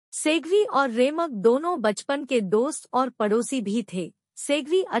सेगवी और रेमक दोनों बचपन के दोस्त और पड़ोसी भी थे।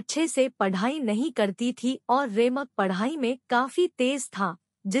 सेगवी अच्छे से पढ़ाई नहीं करती थी और रेमक पढ़ाई में काफी तेज था,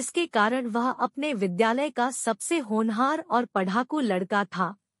 जिसके कारण वह अपने विद्यालय का सबसे होनहार और पढ़ाकू लड़का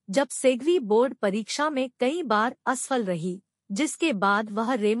था। जब सेगवी बोर्ड परीक्षा में कई बार असफल रही, जिसके बाद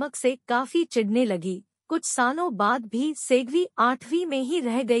वह रेमक से काफी चिढ़ने लगी। कुछ सालों बाद भी सेगवी 8वीं में ही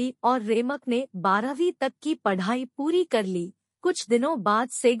रह गई और रेमक ने 12वीं तक की पढ़ाई पूरी कर ली। कुछ दिनों बाद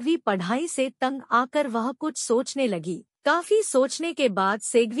सेगवी पढ़ाई से तंग आकर वह कुछ सोचने लगी। काफी सोचने के बाद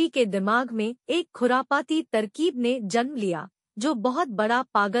सेगवी के दिमाग में एक खुरापाती तरकीब ने जन्म लिया, जो बहुत बड़ा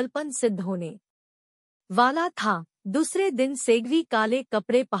पागलपन सिद्ध होने वाला था। दूसरे दिन सेगवी काले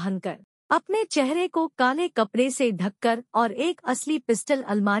कपड़े पहनकर, अपने चेहरे को काले कपड़े से ढककर और एक असली पिस्टल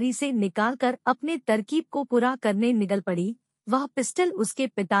अलमारी से निकालकर अपने तरकीब को पूरा करने निकल पड़ी। वह पिस्टल उसके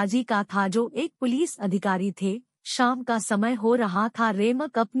पिताजी का था, जो एक पुलिस अधिकारी थे। शाम का समय हो रहा था।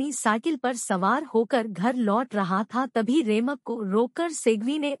 रेमक अपनी साइकिल पर सवार होकर घर लौट रहा था। तभी रेमक को रोककर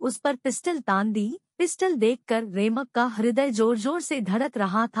सेगवी ने उस पर पिस्टल तान दी। पिस्टल देखकर रेमक का हृदय जोर जोर से धड़क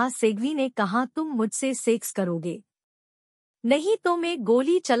रहा था। सेगवी ने कहा, तुम मुझसे सेक्स करोगे? नहीं तो मैं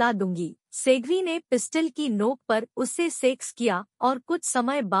गोली चला दूंगी। सेगवी ने पिस्टल की नोक पर उससे सेक्स किया और कुछ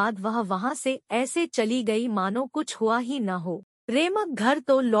समय बाद वह वहां से ऐसे चली गई मानो कुछ हुआ ही न हो। रेमक घर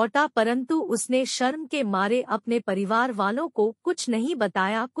तो लौटा, परंतु उसने शर्म के मारे अपने परिवार वालों को कुछ नहीं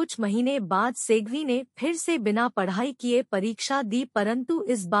बताया। कुछ महीने बाद सेगवी ने फिर से बिना पढ़ाई किए परीक्षा दी, परंतु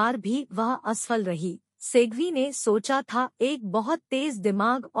इस बार भी वह असफल रही। सेगवी ने सोचा था, एक बहुत तेज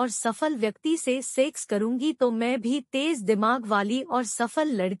दिमाग और सफल व्यक्ति से सेक्स करूंगी तो मैं भी तेज दिमाग वाली और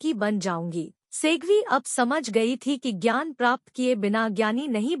सफल लड़की बन जाऊंगी। सेगवी अब समझ गई थी कि ज्ञान प्राप्त किए बिना ज्ञानी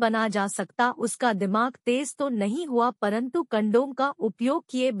नहीं बना जा सकता। उसका दिमाग तेज तो नहीं हुआ, परंतु कंडोम का उपयोग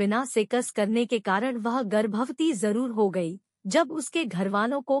किए बिना सेक्स करने के कारण वह गर्भवती जरूर हो गई। जब उसके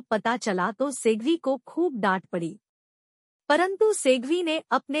घरवालों को पता चला तो सेगवी को खूब डांट पड़ी, परंतु सेगवी ने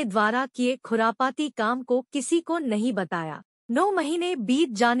अपने द्वारा किए खुरापाती काम को किसी को नहीं बताया। 9 महीने बीत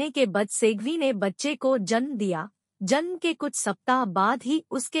जाने के बाद सेगवी ने बच्चे को जन्म दिया। जन्म के कुछ सप्ताह बाद ही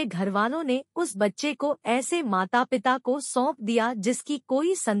उसके घरवालों ने उस बच्चे को ऐसे माता पिता को सौंप दिया जिसकी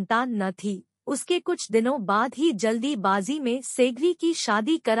कोई संतान न थी। उसके कुछ दिनों बाद ही जल्दीबाजी में सेगवी की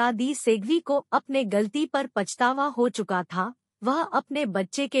शादी करा दी। सेगवी को अपने गलती पर पछतावा हो चुका था। वह अपने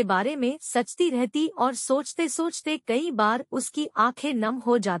बच्चे के बारे में सोचती रहती और सोचते सोचते कई बार उसकी आंखें नम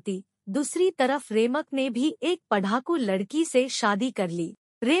हो जाती। दूसरी तरफ रेमक ने भी एक पढ़ाकू लड़की से शादी कर ली।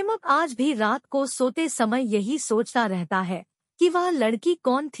 रेमक आज भी रात को सोते समय यही सोचता रहता है कि वह लड़की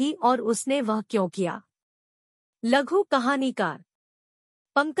कौन थी और उसने वह क्यों किया। लघु कहानीकार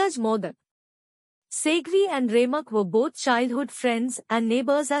Pankaj modak. सेगवी and Remak were both childhood friends and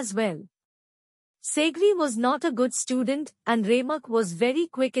neighbors as well. Seghvi was not a good student and Remak was very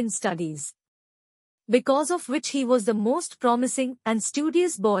quick in studies, because of which he was the most promising and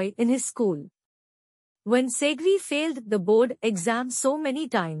studious boy in his school. When Seghvi failed the board exam so many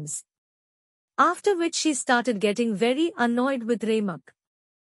times, after which she started getting very annoyed with Remak.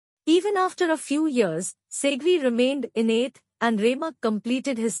 Even after a few years, Seghvi remained in 8th and Remak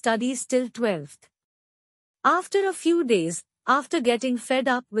completed his studies till 12th. After a few days, after getting fed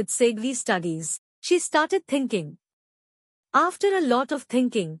up with Seghvi's studies, she started thinking. After a lot of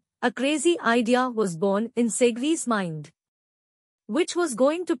thinking, a crazy idea was born in Seghvi's mind, which was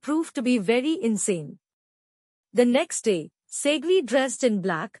going to prove to be very insane. The next day, Seghvi dressed in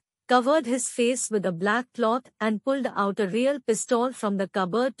black, covered his face with a black cloth and pulled out a real pistol from the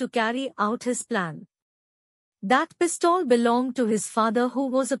cupboard to carry out his plan. That pistol belonged to his father, who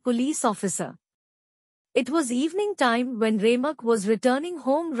was a police officer. It was evening time when Remak was returning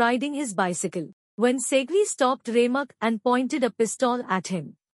home riding his bicycle, when Seghvi stopped Remak and pointed a pistol at him.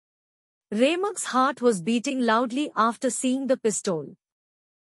 Remak's heart was beating loudly after seeing the pistol.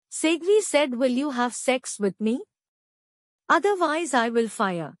 Seghvi said, "Will you have sex with me? Otherwise I will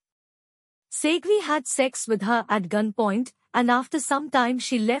fire." Seghvi had sex with her at gunpoint, and after some time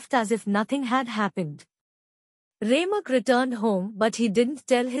she left as if nothing had happened. Remak returned home, but he didn't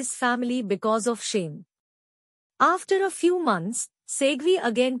tell his family because of shame. After a few months, Seghvi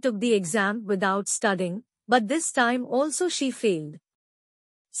again took the exam without studying, but this time also she failed.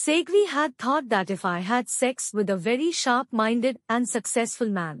 Seghvi had thought that if I had sex with a very sharp-minded and successful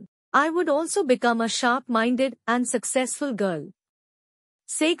man, I would also become a sharp-minded and successful girl.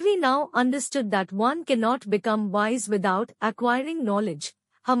 Seghvi now understood that one cannot become wise without acquiring knowledge.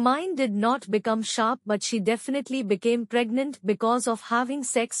 Her mind did not become sharp, but she definitely became pregnant because of having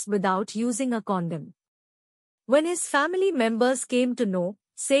sex without using a condom. When his family members came to know,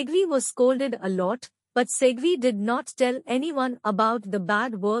 Seghvi was scolded a lot, but Segvi did not tell anyone about the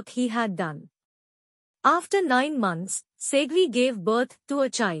bad work he had done. After 9 months, Segvi gave birth to a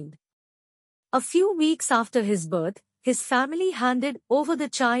child. A few weeks after his birth, his family handed over the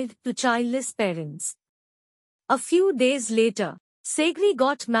child to childless parents. A few days later, Segvi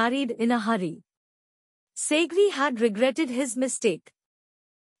got married in a hurry. Segvi had regretted his mistake.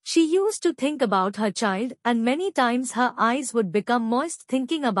 She used to think about her child, and many times her eyes would become moist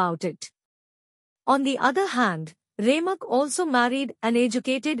thinking about it. On the other hand, Remak also married an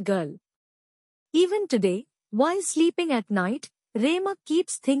educated girl. Even today, while sleeping at night, Remak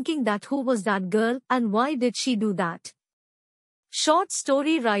keeps thinking that who was that girl and why did she do that? Short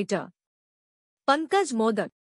story writer Pankaj Modak.